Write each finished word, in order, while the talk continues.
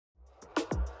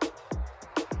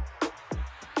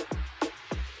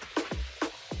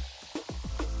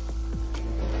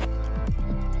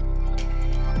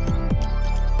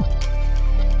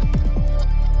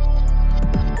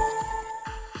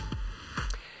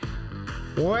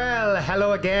Well,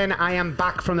 hello again. I am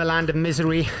back from the land of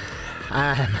misery.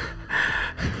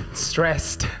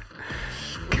 Stressed.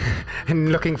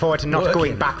 And looking forward to not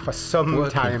going back for some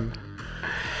time.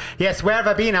 Yes, where have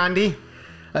I been, Andy?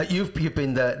 You've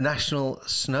been the National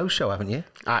Snow Show, haven't you?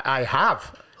 I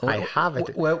have. I have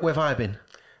it. Where have I been?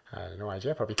 No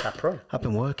idea. Probably Cap Run. I've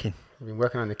been working. I've been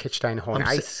working on the Kitzstein Horn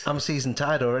Ice. I'm season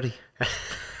tired already.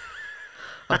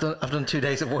 I've done 2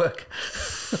 days of work.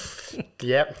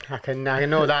 Yep, I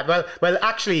know that. Well,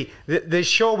 actually, the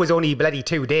show was only bloody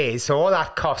 2 days, so all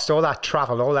that cost, all that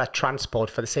travel, all that transport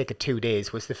for the sake of 2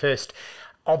 days was the first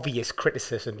obvious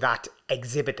criticism that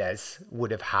exhibitors would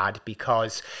have had,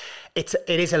 because it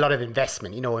is a lot of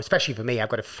investment, you know, especially for me. I've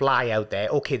got to fly out there.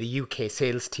 Okay, the UK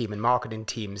sales team and marketing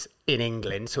teams in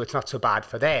England, so it's not so bad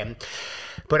for them.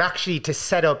 But actually to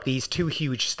set up these two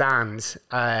huge stands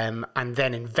and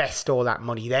then invest all that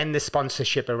money, then the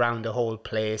sponsorship around the whole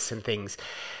place and things,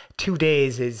 2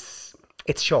 days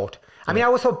it's short. I mean, I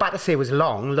always thought Battersea was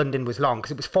long, London was long,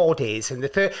 because it was 4 days. And the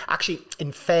third, actually,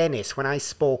 in fairness, when I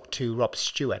spoke to Rob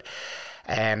Stewart,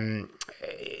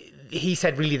 he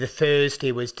said really the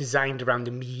Thursday was designed around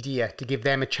the media to give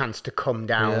them a chance to come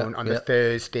down on the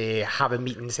Thursday, have a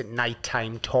meetings at night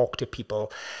time, talk to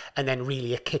people, and then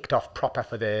really it kicked off proper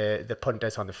for the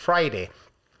punters on the Friday.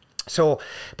 So,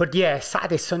 but yeah,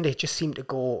 Saturday, Sunday just seemed to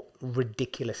go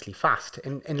ridiculously fast.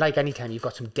 And like any time you've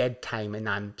got some dead time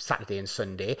in Saturday and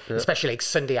Sunday, especially like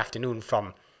Sunday afternoon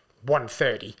from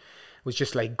 1:30 was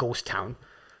just like ghost town.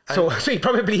 So you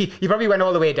probably went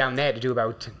all the way down there to do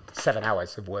about 7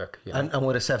 hours of work. You know? And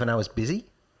were the 7 hours busy?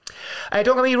 Don't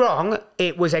get me wrong,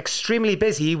 it was extremely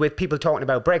busy with people talking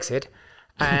about Brexit.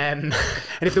 And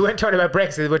if they weren't talking about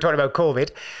Brexit, they were talking about COVID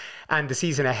and the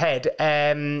season ahead.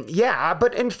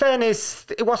 But in fairness,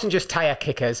 it wasn't just tire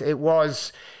kickers. It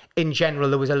was, in general,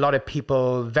 there was a lot of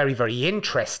people very, very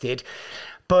interested.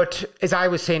 But as I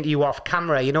was saying to you off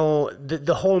camera, you know,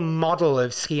 the whole model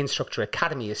of Ski Instructor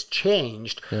Academy has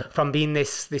changed from being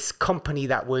this company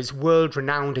that was world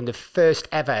renowned and the first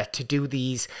ever to do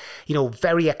these, you know,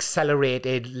 very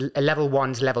accelerated level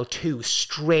ones, level two,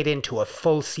 straight into a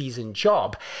full season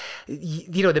job.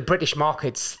 You know, the British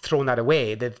market's thrown that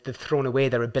away. They've thrown away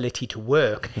their ability to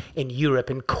work in Europe,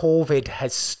 and COVID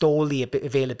has stole the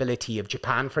availability of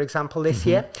Japan, for example, this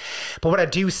year. But what I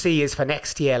do see is for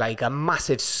next year, like a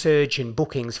massive surge in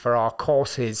bookings for our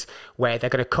courses, where they're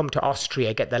going to come to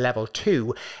Austria, get the level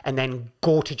 2, and then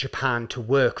go to Japan to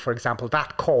work. For example,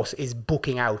 that course is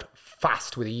booking out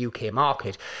fast with the UK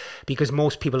market, because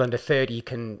most people under 30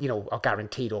 can, you know, are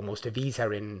guaranteed almost a visa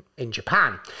in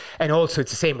Japan. And also it's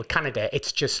the same with Canada.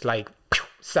 It's just like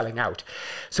selling out.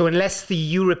 So unless the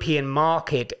European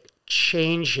market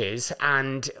changes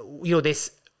and, you know,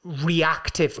 this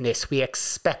reactiveness we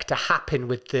expect to happen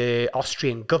with the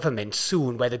Austrian government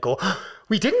soon, where they go,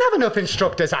 we didn't have enough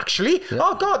instructors actually.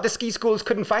 Oh God, the ski schools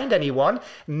couldn't find anyone.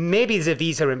 Maybe there's a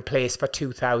visa in place for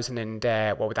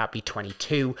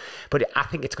 2022, but I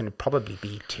think it's going to probably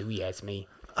be 2 years, me.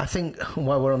 I think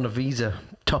while we're on the visa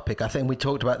topic, I think we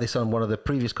talked about this on one of the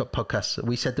previous podcasts.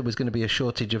 We said there was going to be a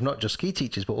shortage of not just ski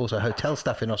teachers, but also hotel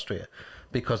staff in Austria,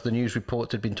 because the news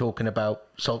reports had been talking about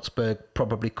Salzburg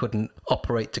probably couldn't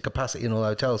operate to capacity in all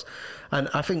hotels. And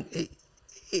I think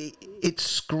it's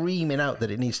screaming out that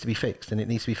it needs to be fixed, and it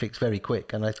needs to be fixed very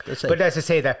quick. And but as I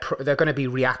say, they're going to be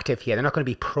reactive here. They're not going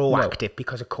to be proactive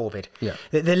because of COVID. Yeah.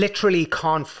 They literally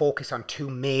can't focus on two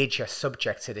major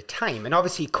subjects at a time. And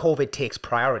obviously COVID takes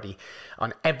priority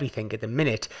on everything at the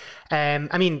minute.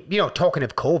 I mean, you know, talking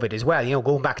of COVID as well, you know,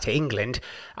 going back to England,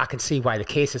 I can see why the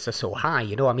cases are so high.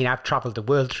 You know, I mean, I've travelled the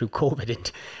world through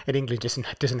COVID, and England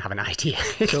doesn't have an idea.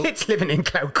 So, it's living in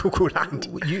cloud cuckoo land.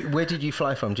 Where did you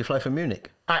fly from? Did you fly from Munich?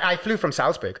 I flew from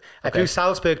Salzburg. I flew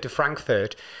Salzburg to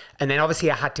Frankfurt, and then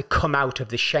obviously I had to come out of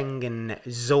the Schengen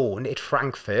zone at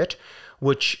Frankfurt,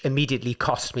 which immediately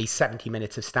cost me 70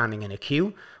 minutes of standing in a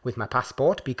queue with my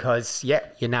passport, because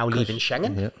you're now leaving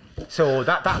Schengen. Yeah. So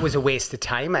that was a waste of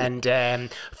time.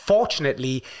 And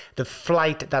fortunately, the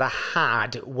flight that I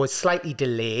had was slightly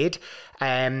delayed.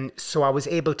 So I was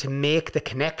able to make the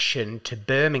connection to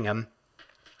Birmingham.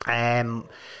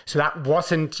 So that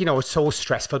wasn't, you know, so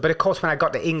stressful. But of course, when I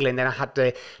got to England, then I had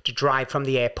to drive from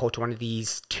the airport to one of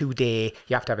these 2-day,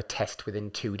 you have to have a test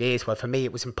within 2 days. Well, for me,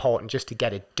 it was important just to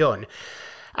get it done.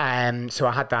 So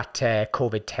I had that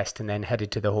COVID test and then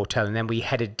headed to the hotel, and then we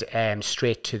headed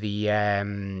straight to the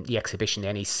exhibition,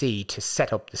 the NEC, to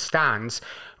set up the stands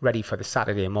ready for the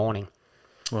Saturday morning.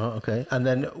 Well, okay. And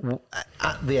then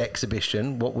at the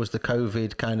exhibition, what was the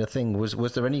COVID kind of thing? Was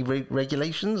there any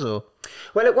regulations or?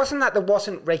 Well, it wasn't that there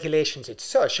wasn't regulations as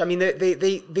such. I mean,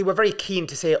 they were very keen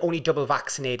to say only double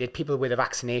vaccinated people with a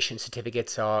vaccination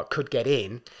certificates could get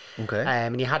in. Okay.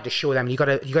 And you had to show them. You got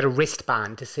a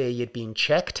wristband to say you'd been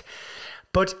checked.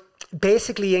 But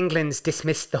basically, England's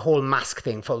dismissed the whole mask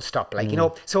thing, full stop. Like, you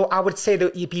know, so I would say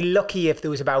that you'd be lucky if there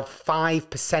was about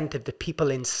 5% of the people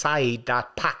inside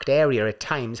that packed area at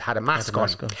times had a mask on.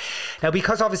 Now,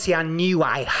 because obviously I knew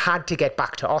I had to get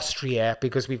back to Austria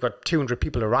because we've got 200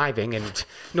 people arriving and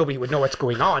nobody would know what's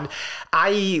going on,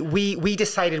 we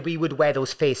decided we would wear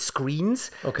those face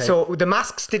screens. Okay. So the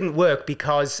masks didn't work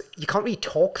because you can't really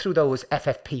talk through those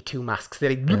FFP2 masks. They're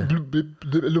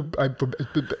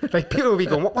like people will be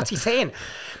going, what's he saying?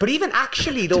 But even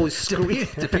actually those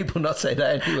screens... Do people not say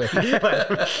that anyway?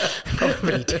 Well,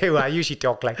 probably do. I usually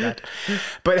talk like that.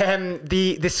 But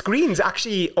the screens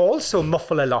actually also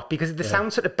muffle a lot because the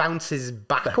sound sort of bounces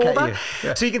back over.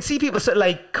 Yeah. So you can see people sort of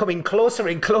like coming closer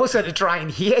and closer to try and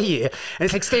hear you. And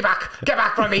it's like, stay back, get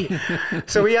back from me.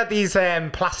 So we had these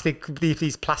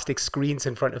plastic screens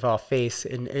in front of our face.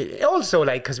 And also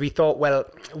like, because we thought, well,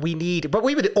 but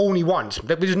we were the only ones.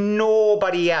 There was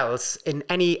nobody else in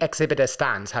any exhibitor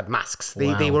stands had masks.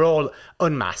 They were all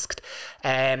unmasked.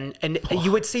 And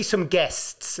you would see some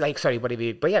guests,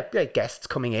 guests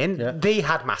coming in. Yeah. They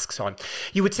had masks on.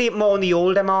 You would see it more in the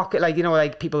older market, like, you know,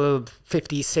 like people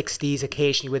 50s, 60s,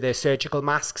 occasionally with their surgical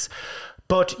masks.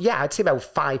 But yeah, I'd say about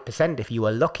 5% if you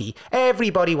were lucky.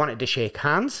 Everybody wanted to shake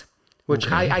hands. Which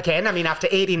after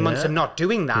 18 months of not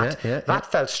doing that,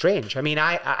 that felt strange. I mean,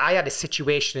 I had a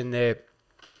situation in the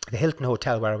Hilton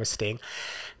Hotel where I was staying,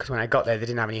 because when I got there, they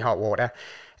didn't have any hot water.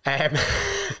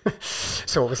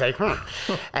 So it was like,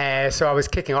 so I was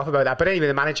kicking off about that. But anyway,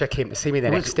 the manager came to see me the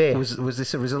next day. Was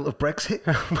this a result of Brexit?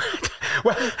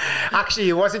 Well, actually,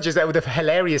 it wasn't just that. The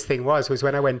hilarious thing was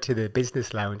when I went to the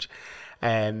business lounge,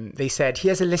 they said,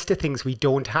 here's a list of things we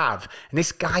don't have. And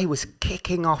this guy was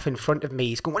kicking off in front of me.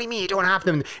 He's going, what do you mean you don't have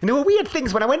them? And there were weird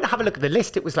things. When I went to have a look at the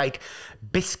list, it was like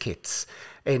biscuits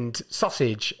and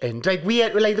sausage and like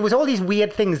weird, like there was all these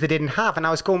weird things they didn't have. And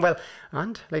I was going, well,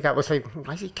 and like, I was like,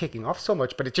 why is he kicking off so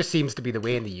much? But it just seems to be the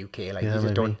way in the UK. Like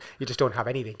you just don't have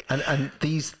anything. And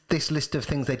this list of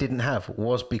things they didn't have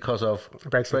was because of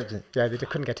Brexit. Yeah, they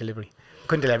couldn't get delivery.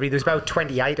 There's about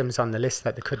 20 items on the list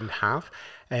that they couldn't have.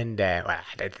 And at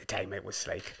the time it was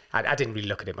like, I didn't really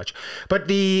look at it much. But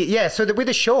with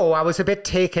the show, I was a bit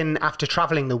taken after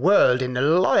traveling the world in a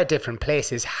lot of different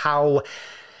places, how...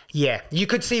 Yeah, you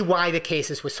could see why the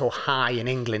cases were so high in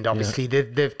England. Obviously, the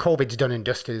COVID's done and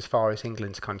dusted as far as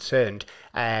England's concerned.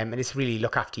 And it's really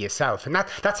look after yourself. And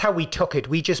that's how we took it.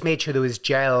 We just made sure there was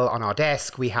gel on our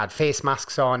desk. We had face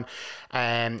masks on.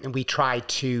 And we tried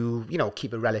to,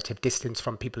 keep a relative distance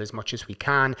from people as much as we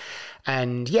can.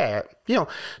 And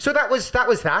so that was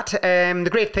that. The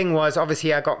great thing was,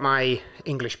 obviously, I got my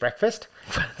English breakfast,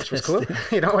 which was cool,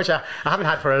 which I haven't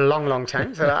had for a long, long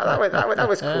time. So that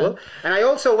was cool. And I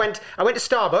also went to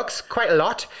Starbucks quite a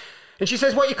lot. And she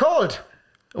says, what are you called?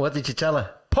 What did you tell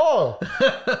her? Paul.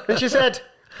 And she said,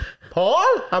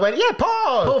 Paul? I went, yeah,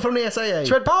 Paul. Paul from the SIA.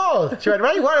 She went, Paul. She went,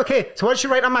 right, what? Okay. So what did she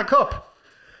write on my cup?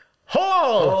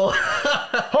 Hall.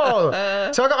 Hall.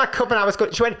 So I got my cup and I was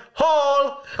good. She went,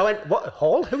 Hall. I went, what?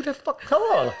 Hall? Who the fuck?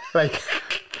 Hall? Like,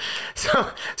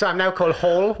 so I'm now called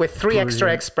Hall with 3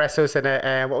 extra espressos and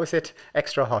a,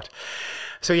 extra hot.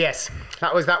 So yes,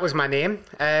 that was my name.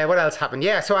 What else happened?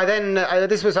 Yeah, so I then,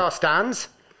 this was our stands.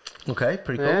 Okay,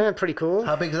 pretty cool. Yeah, pretty cool.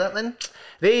 How big is that then?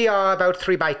 They are about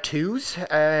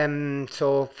 3x2s,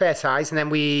 so fair size. And then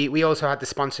we also had the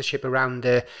sponsorship around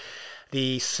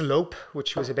the slope,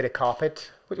 which was a bit of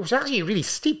carpet, which was actually really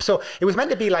steep. So it was meant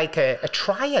to be like a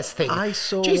triers thing. I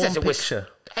saw one picture.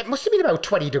 It must have been about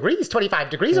 20 degrees, 25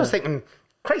 degrees. I was thinking,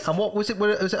 Christ. And what was it?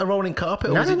 Was it a rolling carpet?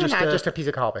 Or No, was it just a piece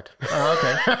of carpet. Oh,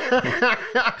 okay.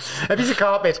 A piece of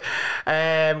carpet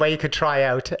where you could try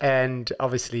out. And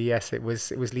obviously, yes, it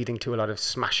was leading to a lot of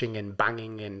smashing and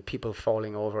banging and people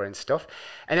falling over and stuff.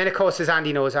 And then, of course, as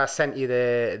Andy knows, I sent you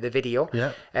the video.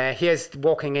 Yeah. Here's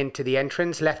walking into the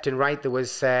entrance. Left and right, there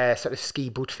was sort of ski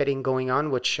boot fitting going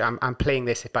on, which I'm playing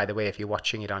this, by the way, if you're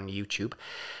watching it on YouTube.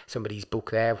 Somebody's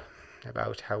book there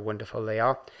about how wonderful they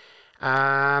are.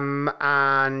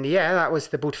 And yeah, that was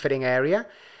the boot fitting area.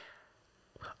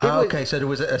 Okay, so there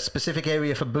was a specific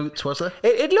area for boots, was there?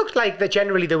 It looked like that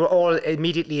generally they were all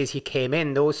immediately as you came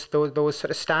in, those sort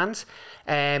of stands.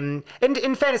 And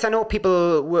in fairness, I know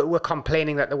people were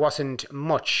complaining that there wasn't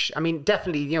much. I mean,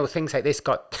 definitely, things like this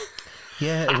got...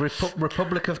 Yeah,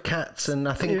 Republic of Cats, and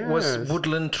I think was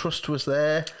Woodland Trust was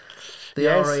there. the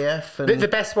RAF. And... The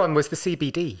best one was the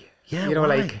CBD. Yeah, you know,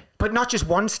 why? like, but not just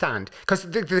one stand, because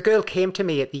the girl came to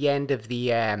me at the end of the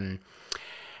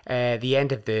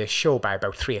show by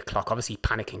about 3:00, obviously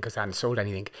panicking because I hadn't sold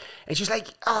anything, and she's like,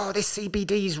 "Oh, this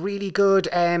CBD is really good.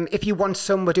 If you want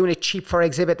some, we're doing it cheap for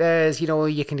exhibitors. You know,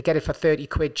 you can get it for 30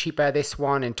 quid cheaper this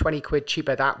one, and 20 quid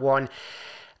cheaper that one."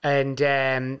 And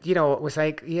you know, it was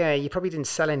like, yeah, you probably didn't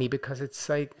sell any because it's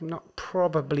like not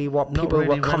probably what Not people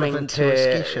really were coming relevant to. to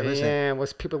a ski show, is it? Yeah,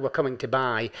 was people were coming to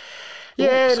buy.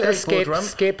 Yeah, a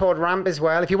skateboard ramp as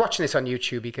well. If you're watching this on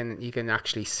YouTube, you can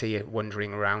actually see it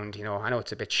wandering around. You know, I know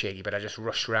it's a bit shaky, but I just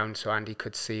rushed around so Andy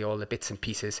could see all the bits and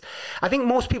pieces. I think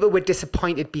most people were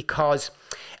disappointed because,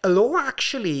 although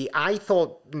actually I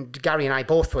thought, Gary and I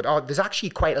both thought, oh, there's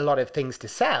actually quite a lot of things to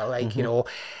sell. Like, you know,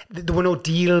 there were no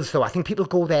deals though. I think people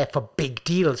go there for big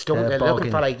deals, don't they? They're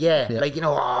looking for like, like, you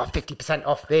know, 50%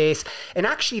 off this. And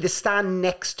actually the stand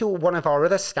next to one of our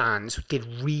other stands did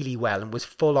really well and was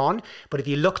full on. But if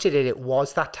you looked at it, it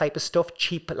was that type of stuff,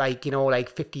 cheap, like, you know, like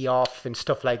 50 off and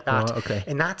stuff like that. Oh, okay.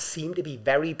 And that seemed to be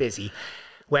very busy.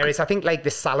 Whereas I think like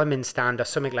the Salomon stand or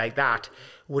something like that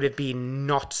would have been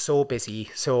not so busy.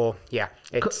 So yeah,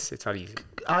 it's not easy.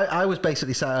 I was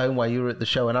basically sat at home while you were at the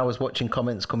show, and I was watching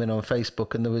comments come in on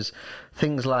Facebook, and there was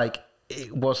things like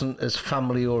it wasn't as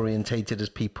family orientated as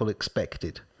people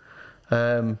expected.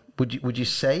 Would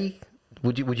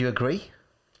you agree?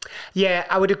 Yeah,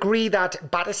 I would agree that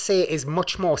Battersea is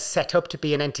much more set up to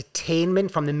be an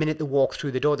entertainment from the minute they walk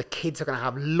through the door. The kids are going to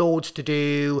have loads to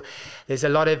do. It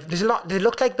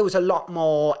looked like there was a lot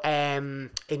more, in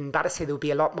Battersea, there would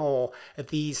be a lot more of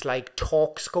these like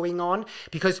talks going on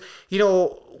because, you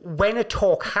know, when a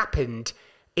talk happened,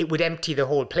 it would empty the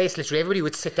whole place. Literally, everybody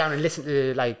would sit down and listen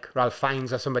to like Ralph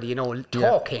Fiennes or somebody, you know,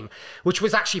 talking, which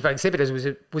was actually for exhibitors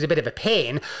was a bit of a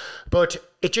pain, but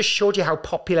it just showed you how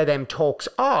popular them talks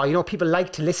are. You know, people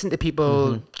like to listen to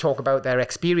people talk about their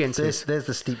experiences. There's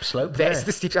the steep slope. There's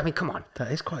the steep. I mean, come on.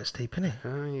 That is quite steep, isn't it?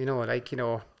 You know, like, you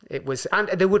know, it was, and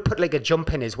they would put like a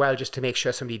jump in as well just to make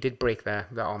sure somebody did break their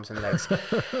arms and legs.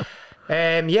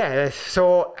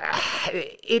 So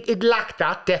it lacked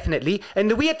that, definitely.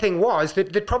 And the weird thing was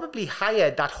that they probably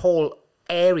hired that whole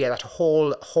area, that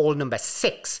whole hall number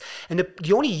 6, and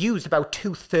they only used about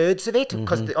 2/3 of it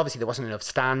because obviously there wasn't enough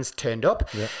stands turned up.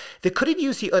 They could have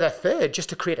used the other third just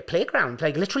to create a playground,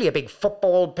 like literally a big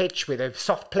football pitch with a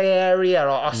soft play area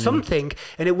or something,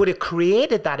 and it would have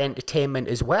created that entertainment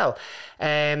as well.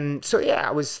 So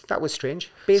yeah, that was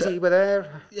strange. Basie were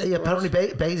there. Yeah, apparently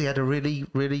Basie had a really,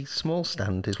 really small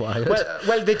stand, is what I heard.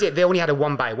 Well, they did. They only had a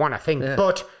 1x1, I think. Yeah.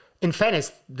 But in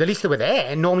fairness, at least they were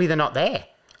there, and normally they're not there.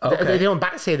 Okay. They don't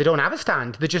Battersea, they don't have a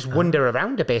stand. They just wander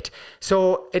around a bit.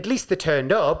 So at least they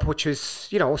turned up, which was,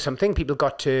 you know, something. People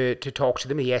got to talk to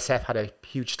them. The ESF had a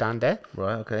huge stand there.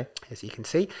 Right, okay. As you can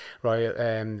see.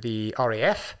 The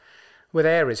RAF were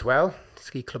there as well.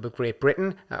 Ski Club of Great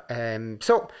Britain.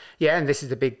 So, yeah, and this is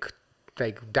the big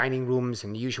like dining rooms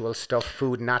and usual stuff,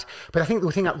 food and that. But I think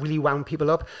the thing that really wound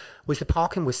people up was the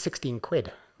parking was 16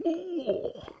 quid.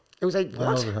 Ooh. It was like,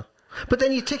 what? But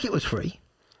then your ticket was free.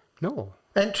 No.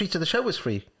 Entry to the show was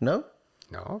free, no?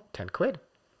 No, 10 quid.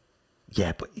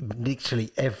 Yeah, but literally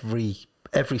every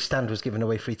stand was giving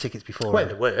away free tickets before. Well,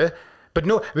 there were. But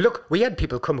no, look, we had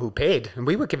people come who paid, and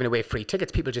we were giving away free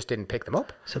tickets. People just didn't pick them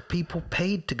up. So people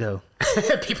paid to go?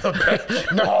 People paid.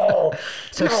 No.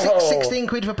 So no. 16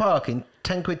 quid for parking,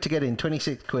 10 quid to get in,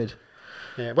 26 quid.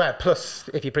 Yeah, well, plus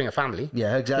if you bring a family.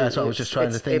 Yeah, exactly. That's what I was just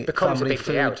trying to think. It becomes family, a big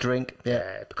food, day out. Drink. Yeah,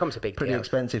 it becomes a big pretty day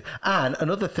expensive. And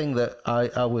another thing that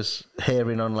I was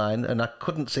hearing online, and I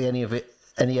couldn't see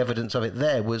any evidence of it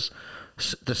there, was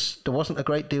there wasn't a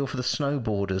great deal for the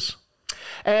snowboarders.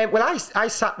 Well, I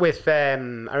sat with, I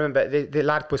remember the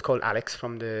lad was called Alex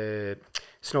from the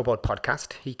Snowboard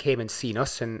podcast. He came and seen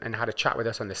us and had a chat with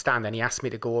us on the stand, and he asked me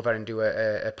to go over and do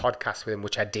a podcast with him,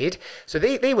 which I did. So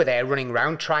they were there running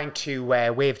around trying to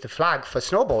wave the flag for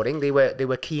snowboarding. They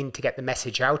were keen to get the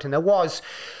message out, and there was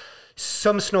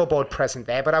some snowboard present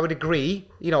there, but I would agree,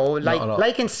 you know,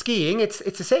 like in skiing, it's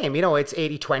the same, you know, it's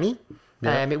 80-20.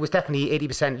 Yeah. It was definitely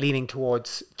 80% leaning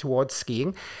towards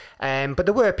skiing. But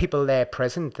there were people there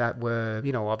present that were,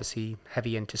 you know, obviously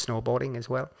heavy into snowboarding as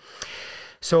well.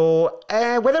 So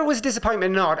whether it was a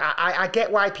disappointment or not, I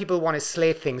get why people want to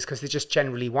slate things because they just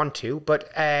generally want to. But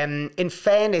in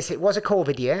fairness, it was a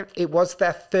COVID year. It was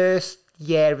their first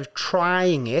year of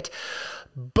trying it.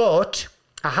 But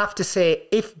I have to say,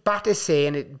 if Battersea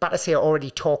are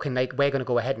already talking like we're going to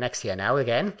go ahead next year now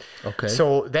again. Okay.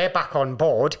 So they're back on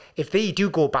board. If they do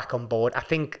go back on board, I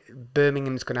think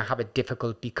Birmingham's going to have it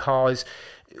difficult because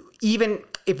even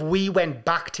if we went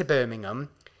back to Birmingham,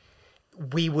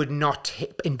 we would not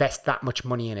invest that much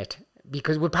money in it.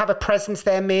 Because we'd have a presence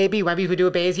there maybe we would do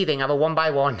a Basie thing, have a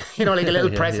 1x1, like a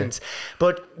little presence.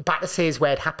 But Battersea is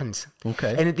where it happens.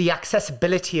 Okay. And the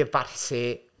accessibility of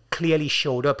Battersea clearly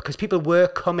showed up because people were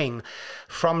coming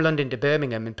from London to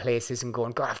Birmingham and places and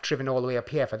going, God, I've driven all the way up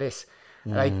here for this.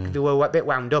 Like they were a bit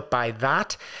wound up by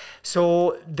that.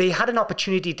 So they had an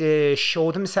opportunity to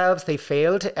show themselves. They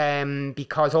failed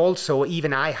because also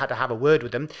even I had to have a word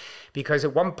with them because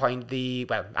at one point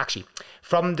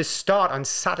from the start on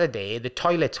Saturday, the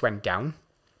toilets went down.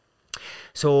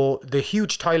 So the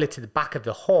huge toilets at the back of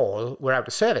the hall were out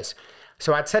of service.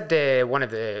 So I'd said to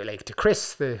to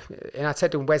Chris, and I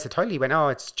said to him, where's the toilet? He went, oh,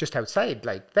 it's just outside,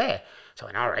 like there. So I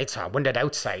went, all right. So I wandered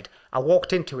outside. I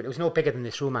walked into it. It was no bigger than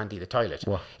this room, Andy, the toilet.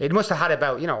 Wow. It must have had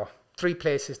about, 3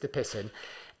 places to piss in.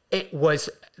 It was,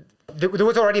 there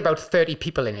was already about 30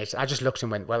 people in it. I just looked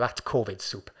and went, well, that's COVID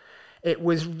soup. It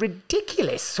was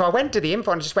ridiculous. So I went to the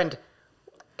info and just went,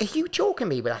 are you joking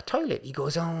me with that toilet? He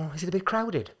goes, oh, is it a bit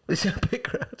crowded? Is it a bit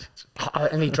crowded?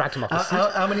 And he dragged him off the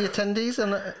seat. How many attendees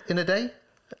in a day?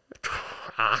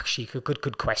 Actually,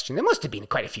 good question. There must have been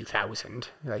quite a few thousand.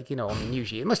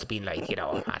 Usually it must have been I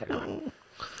don't know.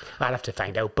 I'll have to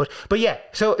find out. But yeah,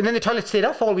 so, and then the toilet stayed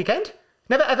off all weekend.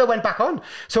 Never ever went back on.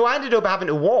 So I ended up having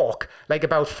to walk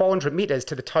about 400 meters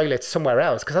to the toilet somewhere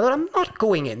else because I thought, I'm not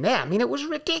going in there. I mean, it was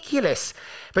ridiculous.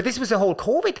 But this was the whole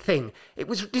COVID thing.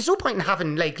 There's no point in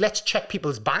having let's check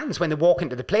people's bands when they walk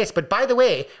into the place. But by the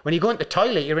way, when you go into the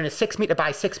toilet, you're in a 6 meter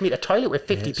by 6 meter toilet with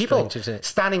 50 people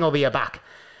standing over your back.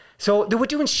 So they were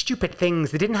doing stupid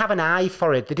things. They didn't have an eye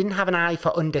for it. They didn't have an eye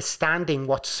for understanding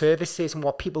what services and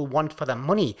what people want for their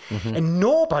money. Mm-hmm. And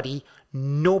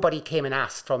nobody came and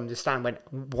asked from the stand,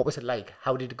 what was it like?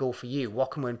 How did it go for you? What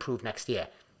can we improve next year?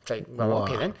 It's like, well,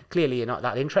 okay then. Clearly you're not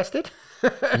that interested.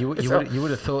 You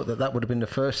would have thought that would have been the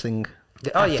first thing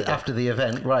after the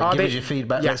event. Right, give us your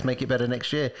feedback. Let's make it better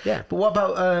next year. Yeah. But what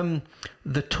about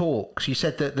the talks? You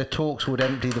said that the talks would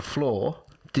empty the floor.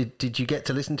 Did you get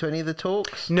to listen to any of the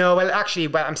talks? No,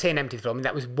 I'm saying empty the floor. I mean,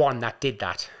 that was one that did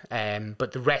that.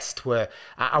 But the rest were...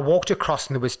 I walked across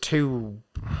and there was two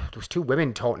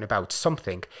women talking about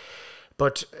something.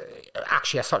 But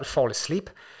actually, I started to fall asleep.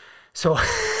 So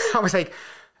I was like...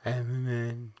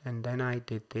 and then I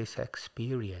did this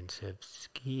experience of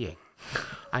skiing.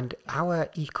 And our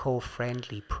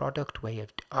eco-friendly product way of...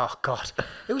 Oh, God.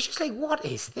 It was just like, what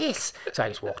is this? So I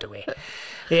just walked away.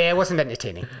 Yeah, it wasn't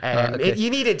entertaining. Okay. You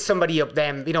needed somebody up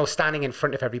there, standing in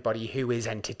front of everybody who is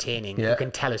entertaining, who can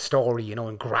tell a story,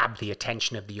 and grab the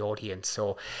attention of the audience.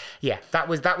 So, yeah, that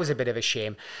was a bit of a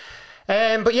shame.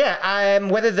 But yeah,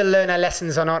 whether they learn our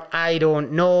lessons or not, I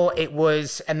don't know. It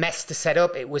was a mess to set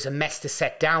up. It was a mess to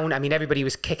set down. I mean, everybody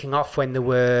was kicking off when they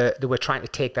were trying to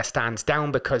take their stands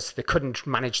down because they couldn't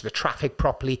manage the traffic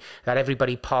properly. That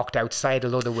everybody parked outside,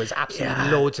 although there was absolutely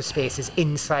loads of spaces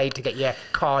inside to get your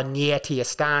car near to your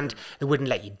stand. They wouldn't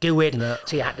let you do it,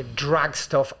 so you had to drag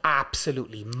stuff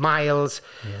absolutely miles.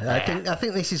 Yeah, I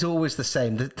think this is always the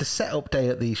same. The setup day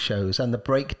at these shows and the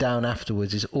breakdown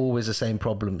afterwards is always the same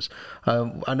problems.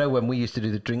 I know when we used to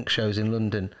do the drink shows in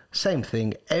London, same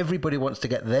thing. Everybody wants to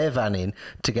get their van in,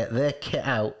 to get their kit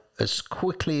out as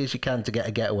quickly as you can to get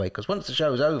a getaway. Because once the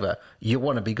show's over, you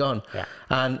want to be gone. Yeah.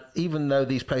 And even though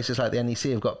these places like the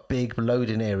NEC have got big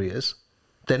loading areas,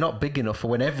 they're not big enough for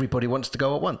when everybody wants to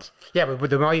go at once. Yeah, but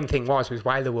the main thing was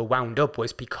why they were wound up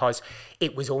was because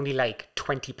it was only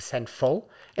 20% full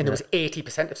and there was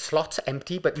 80% of slots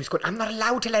empty, but he was going, I'm not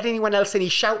allowed to let anyone else in. He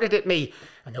shouted at me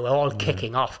and they were all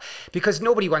kicking off because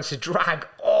nobody wants to drag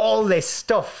all this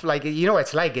stuff.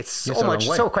 It's so much,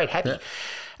 so quite heavy.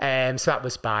 Yeah. So that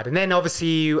was bad. And then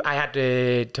obviously I had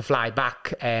to fly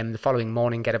back the following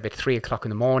morning, get up at 3 o'clock in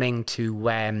the morning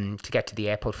to get to the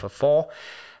airport for 4.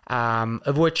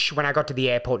 Of which, when I got to the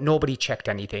airport, nobody checked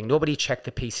anything. Nobody checked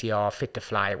the PCR fit to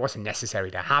fly. It wasn't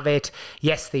necessary to have it.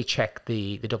 Yes, they checked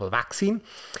the double vaccine.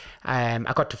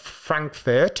 I got to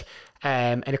Frankfurt,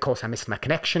 and of course I missed my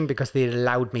connection because they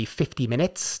allowed me 50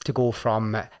 minutes to go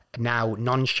from now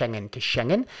non-Schengen to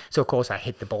Schengen. So, of course, I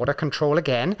hit the border control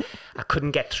again. I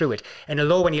couldn't get through it. And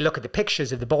although when you look at the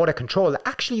pictures of the border control, there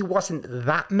actually wasn't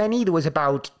that many. There was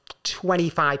about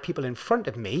 25 people in front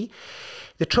of me.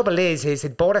 The trouble is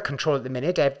at border control at the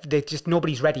minute,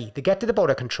 nobody's ready. They get to the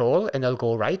border control and they'll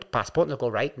go, right, passport, and they'll go,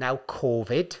 right, now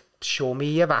COVID, show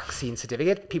me your vaccine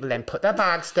certificate. People then put their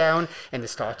bags down and they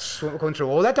start going through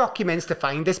all their documents to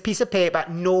find this piece of paper.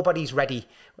 Nobody's ready.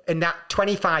 And that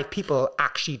 25 people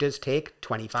actually does take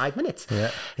 25 minutes,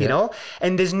 you know?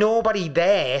 And there's nobody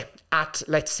there at,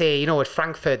 let's say, you know, at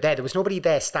Frankfurt there was nobody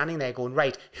there standing there going,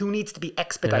 right, who needs to be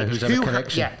expedited? Who's got a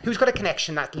connection? Who's got a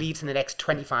connection that leaves in the next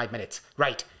 25 minutes?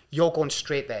 Right, you're going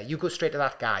straight there. You go straight to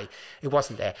that guy. It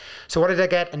wasn't there. So what did I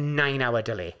get? A 9-hour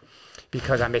delay.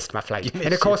 Because I missed my flight.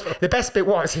 And of course, the best bit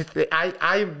was,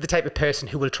 I'm the type of person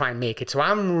who will try and make it. So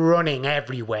I'm running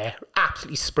everywhere,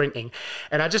 absolutely sprinting.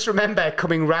 And I just remember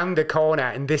coming round the corner,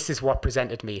 and this is what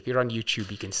presented me. If you're on YouTube,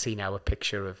 you can see now a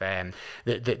picture of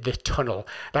the tunnel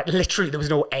that literally there was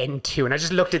no end to. And I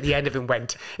just looked at the end of it and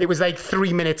went, it was like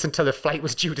 3 minutes until the flight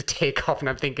was due to take off. And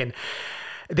I'm thinking,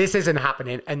 this isn't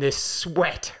happening. And the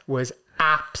sweat was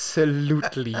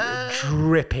absolutely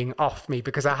dripping off me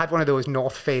because I had one of those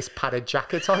North Face padded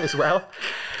jackets on as well.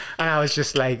 And I was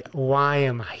just like, why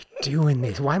am I doing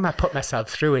this? Why am I putting myself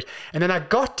through it? And then I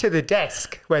got to the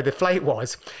desk where the flight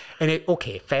was, and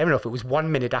okay, fair enough. It was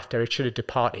 1 minute after it should have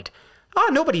departed. Oh,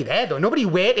 nobody there though. Nobody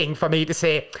waiting for me to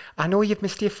say, I know you've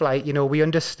missed your flight. You know, we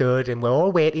understood and we're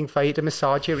all waiting for you to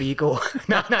massage your ego.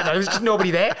 No, there was just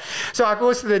nobody there. So I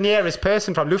goes to the nearest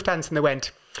person from Lufthansa and they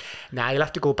went, nah, you'll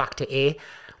have to go back to A,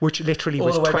 which literally all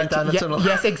was the way 20. Back down the tunnel.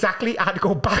 Yes, exactly. I had to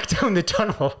go back down the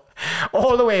tunnel,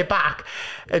 all the way back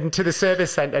and to the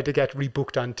service centre to get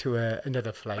rebooked onto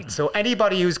another flight. So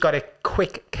anybody who's got a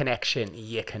quick connection,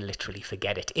 you can literally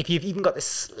forget it. If you've even got the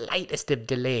slightest of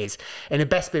delays. And the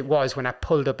best bit was when I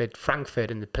pulled up at Frankfurt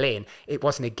in the plane, it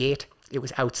wasn't a gate. It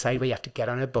was outside where you have to get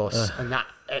on a bus and that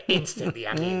instantly,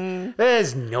 I mean,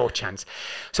 there's no chance.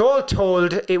 So all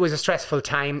told, it was a stressful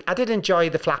time. I did enjoy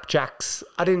the flapjacks.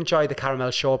 I did enjoy the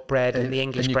caramel shortbread and the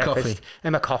English breakfast coffee.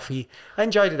 And my coffee. I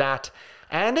enjoyed that.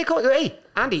 And they go, hey,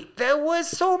 Andy, there was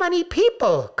so many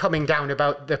people coming down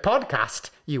about the podcast,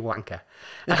 you wanker.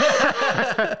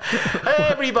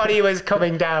 Everybody was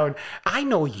coming down. I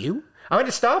know you. I went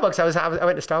to Starbucks. I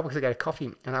went to Starbucks to get a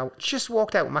coffee, and I just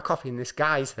walked out with my coffee, and this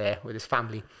guy's there with his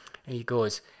family, and he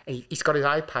goes, and he's got his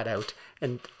iPad out,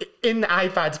 and in the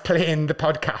iPad's playing the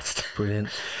podcast. Brilliant.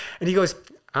 And he goes,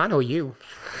 I know you.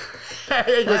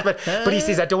 He goes, but he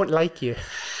says, I don't like you.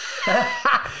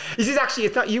 He says, actually,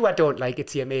 it's not you I don't like,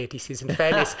 it's your mate. He says, in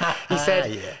fairness,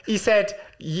 he said,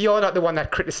 you're not the one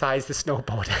that criticised the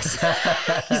snowboarders.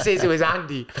 He says it was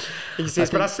Andy. He says,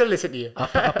 but I still listen to you.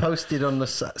 I posted on the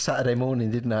Saturday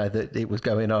morning, didn't I, that it was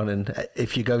going on, and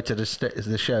if you go to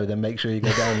the show, then make sure you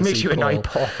go down and make see sure you annoy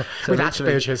Paul with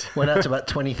Asperger's. Went out to about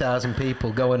 20,000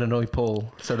 people, go and annoy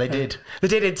Paul. So they did. They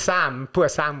did it. Poor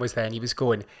Sam was there, and he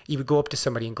would go up to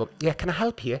somebody and go, yeah, can I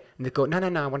help you? And they'd go, no,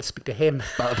 I want to speak to him.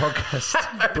 About the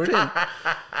podcast. Brilliant.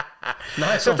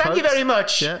 Nice. So thank you very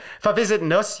much for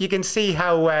visiting us. You can see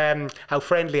how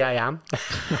friendly I am.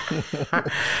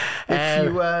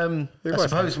 I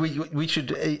suppose we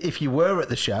should, if you were at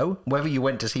the show, whether you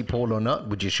went to see Paul or not,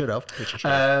 which you should have.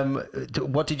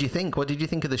 What did you think? What did you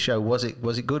think of the show? Was it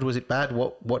good? Was it bad?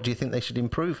 What do you think they should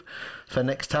improve for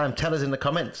next time? Tell us in the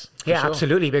comments. Yeah,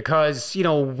 absolutely, because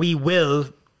we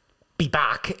will be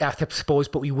back, I suppose,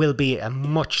 but we will be a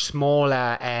much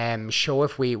smaller show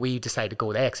if we decide to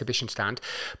go there, exhibition stand.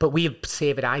 But we'll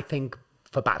save it, I think,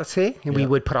 for Battersea, and we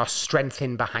would put our strength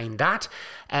in behind that.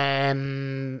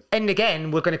 And again,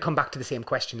 we're going to come back to the same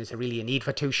question: is there really a need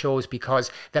for two shows?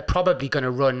 Because they're probably going to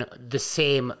run the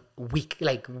same week,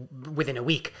 like within a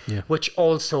week, which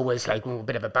also was like a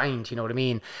bit of a bind. You know what I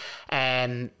mean?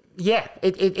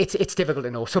 It's difficult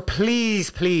to know. So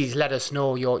please let us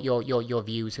know your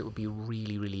views. It would be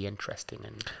really, really interesting.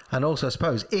 And also, I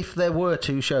suppose, if there were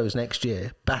two shows next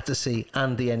year, Battersea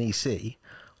and the NEC,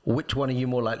 which one are you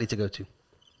more likely to go to?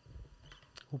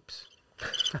 Oops.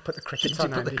 I put the crickets on.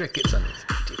 Did you put the crickets on?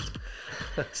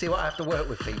 See what I have to work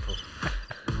with, people.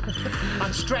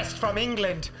 I'm stressed from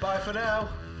England. Bye for now.